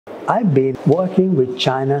I've been working with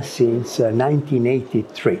China since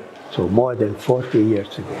 1983, so more than 40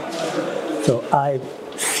 years ago. So I've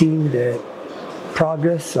seen the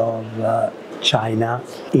progress of China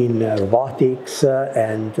in robotics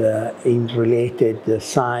and in related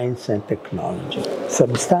science and technology.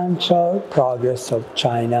 Substantial progress of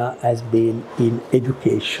China has been in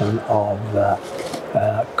education of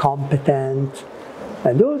competent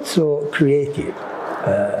and also creative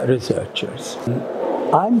researchers.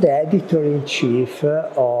 I'm the editor-in-chief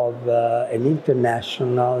of an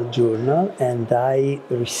international journal, and I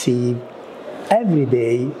receive every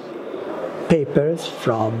day papers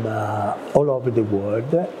from all over the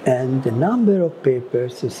world, and the number of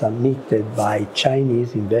papers submitted by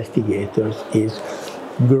Chinese investigators is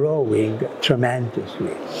growing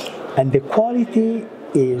tremendously. And the quality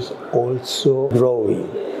is also growing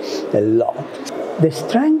a lot. The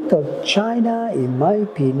strength of China, in my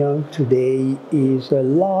opinion, today is a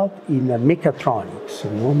lot in mechatronics,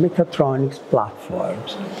 mechatronics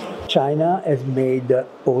platforms. China has made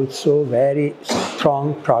also very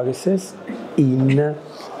strong progresses in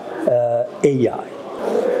AI.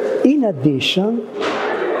 In addition,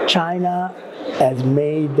 China has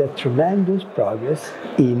made tremendous progress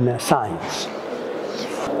in science.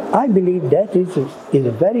 I believe that is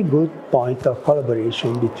a very good point of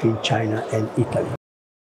collaboration between China and Italy.